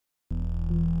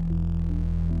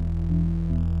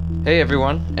Hey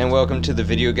everyone, and welcome to the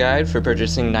video guide for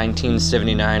purchasing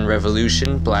 1979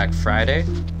 Revolution Black Friday.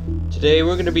 Today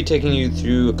we're going to be taking you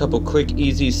through a couple quick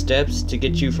easy steps to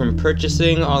get you from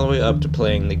purchasing all the way up to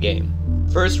playing the game.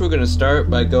 First, we're going to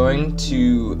start by going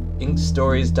to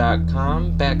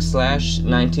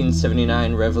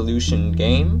inkstories.com/1979 Revolution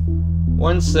game.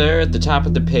 Once there, at the top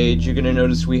of the page, you're going to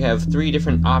notice we have 3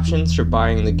 different options for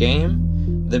buying the game.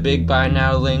 The big buy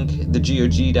now link, the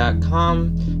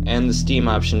GOG.com, and the Steam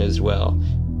option as well.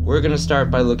 We're going to start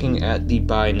by looking at the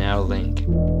buy now link.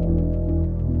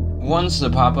 Once the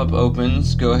pop-up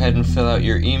opens, go ahead and fill out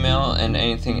your email and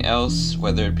anything else,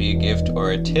 whether it be a gift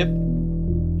or a tip.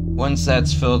 Once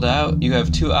that's filled out, you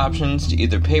have 2 options to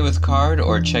either pay with card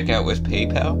or check out with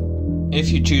PayPal. If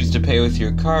you choose to pay with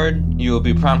your card, you will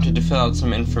be prompted to fill out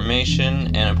some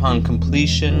information, and upon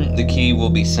completion, the key will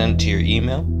be sent to your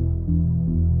email.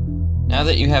 Now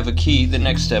that you have a key, the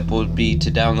next step will be to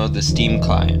download the Steam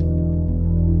client.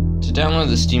 To download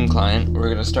the Steam client, we're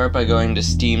going to start by going to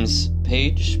Steam's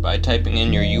page by typing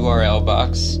in your URL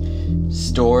box,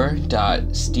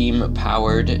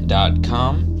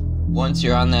 store.steampowered.com. Once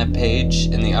you're on that page,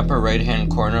 in the upper right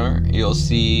hand corner, you'll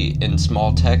see in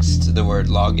small text the word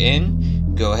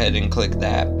login. Go ahead and click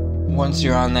that. Once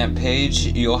you're on that page,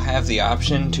 you'll have the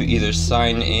option to either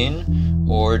sign in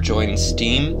or join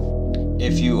Steam.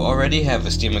 If you already have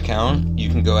a Steam account, you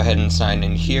can go ahead and sign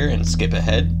in here and skip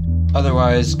ahead.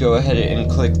 Otherwise, go ahead and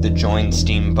click the Join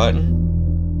Steam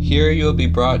button. Here you'll be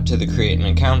brought to the Create an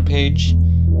Account page.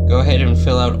 Go ahead and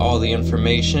fill out all the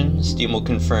information. Steam will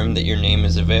confirm that your name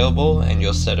is available and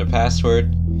you'll set a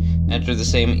password. Enter the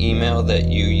same email that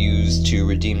you used to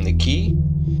redeem the key.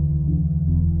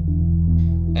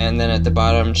 And then at the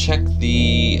bottom, check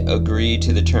the agree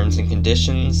to the terms and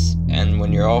conditions, and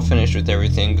when you're all finished with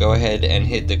everything, go ahead and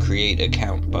hit the create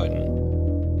account button.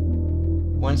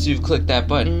 Once you've clicked that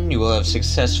button, you will have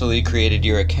successfully created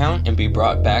your account and be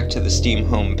brought back to the Steam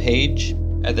home page.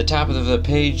 At the top of the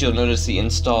page, you'll notice the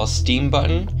install Steam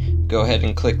button. Go ahead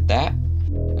and click that.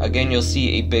 Again, you'll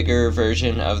see a bigger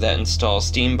version of that install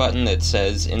Steam button that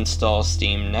says install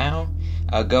Steam now.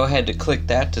 Go ahead to click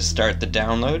that to start the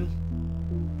download.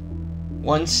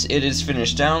 Once it is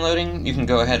finished downloading, you can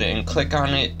go ahead and click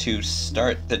on it to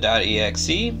start the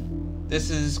 .exe. This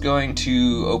is going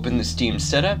to open the Steam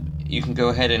setup. You can go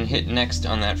ahead and hit next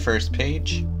on that first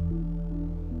page.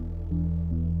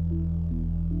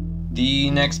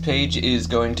 The next page is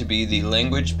going to be the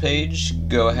language page.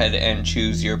 Go ahead and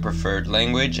choose your preferred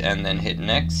language and then hit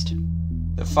next.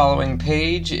 The following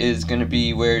page is going to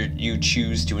be where you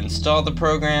choose to install the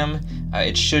program.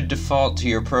 It should default to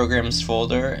your programs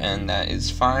folder, and that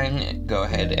is fine. Go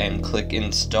ahead and click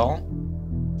install.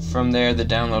 From there, the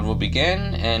download will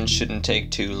begin and shouldn't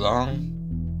take too long.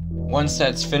 Once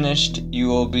that's finished, you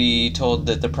will be told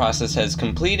that the process has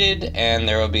completed, and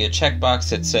there will be a checkbox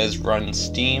that says Run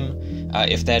Steam.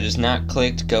 If that is not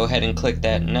clicked, go ahead and click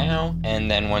that now,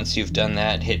 and then once you've done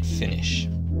that, hit Finish.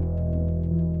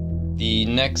 The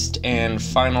next and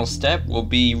final step will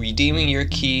be redeeming your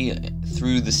key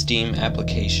through the Steam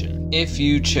application. If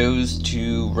you chose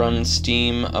to run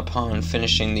Steam upon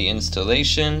finishing the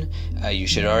installation, you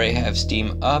should already have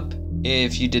Steam up.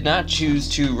 If you did not choose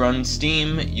to run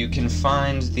Steam, you can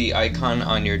find the icon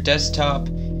on your desktop.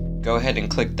 Go ahead and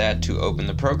click that to open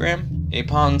the program.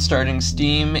 Upon starting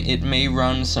Steam, it may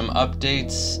run some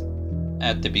updates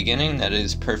at the beginning. That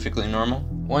is perfectly normal.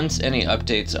 Once any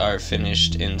updates are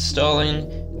finished installing,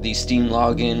 the Steam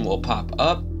login will pop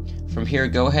up. From here,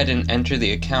 go ahead and enter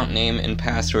the account name and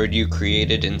password you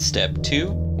created in step 2.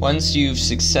 Once you've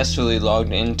successfully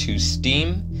logged into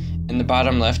Steam, in the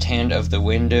bottom left hand of the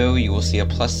window, you will see a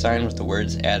plus sign with the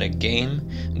words Add a Game.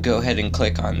 Go ahead and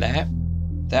click on that.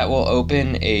 That will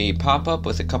open a pop-up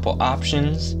with a couple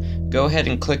options. Go ahead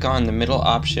and click on the middle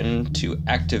option to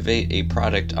activate a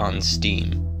product on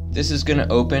Steam. This is going to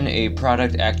open a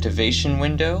product activation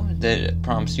window that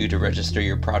prompts you to register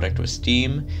your product with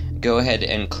Steam. Go ahead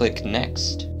and click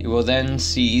Next. You will then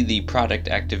see the product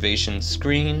activation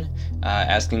screen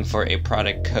asking for a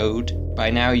product code. By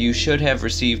now you should have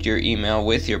received your email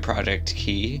with your product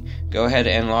key. Go ahead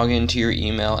and log into your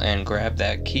email and grab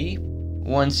that key.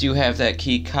 Once you have that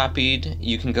key copied,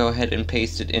 you can go ahead and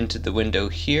paste it into the window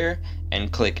here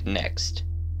and click Next.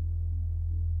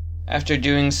 After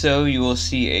doing so, you will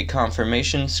see a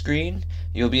confirmation screen.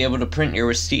 You'll be able to print your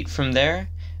receipt from there.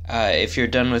 If you're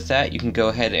done with that, you can go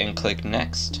ahead and click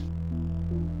Next.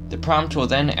 The prompt will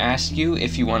then ask you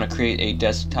if you want to create a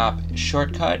desktop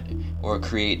shortcut or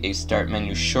create a start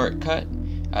menu shortcut.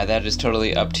 That is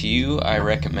totally up to you. I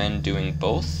recommend doing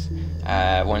both.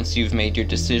 Once you've made your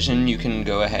decision, you can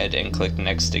go ahead and click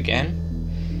Next again.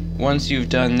 Once you've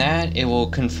done that, it will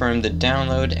confirm the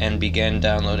download and begin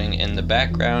downloading in the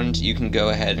background. You can go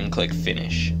ahead and click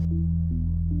Finish.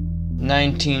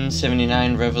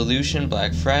 1979 Revolution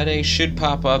Black Friday should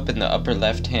pop up in the upper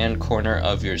left-hand corner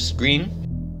of your screen.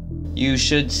 You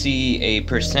should see a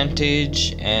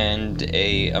percentage and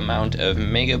a amount of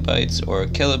megabytes or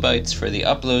kilobytes for the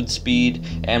upload speed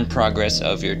and progress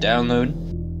of your download.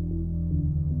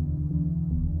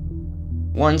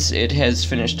 Once it has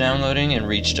finished downloading and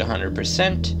reached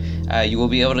 100%, you will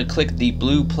be able to click the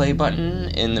blue play button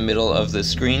in the middle of the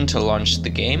screen to launch the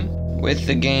game. With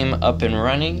the game up and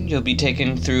running, you'll be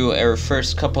taken through our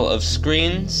first couple of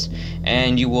screens,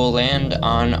 and you will land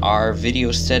on our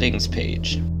video settings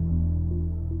page.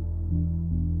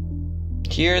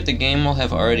 Here, the game will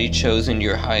have already chosen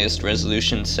your highest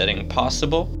resolution setting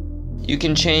possible. You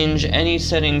can change any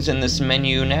settings in this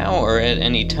menu now or at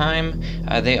any time.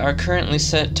 They are currently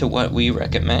set to what we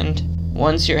recommend.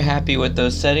 Once you're happy with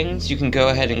those settings, you can go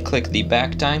ahead and click the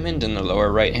back diamond in the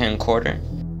lower right-hand corner.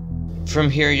 From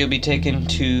here, you'll be taken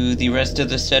to the rest of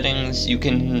the settings. You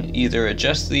can either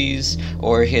adjust these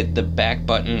or hit the back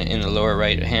button in the lower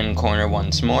right-hand corner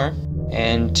once more.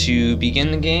 And to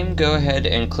begin the game, go ahead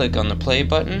and click on the play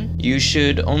button. You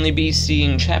should only be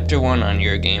seeing chapter 1 on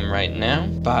your game right now.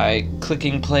 By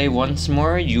clicking play once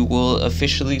more, you will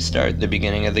officially start the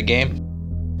beginning of the game.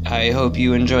 I hope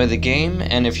you enjoy the game,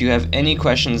 and if you have any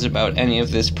questions about any of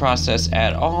this process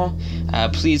at all,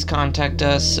 please contact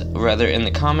us, rather in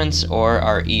the comments or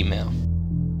our email.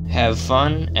 Have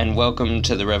fun, and welcome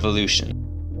to the revolution.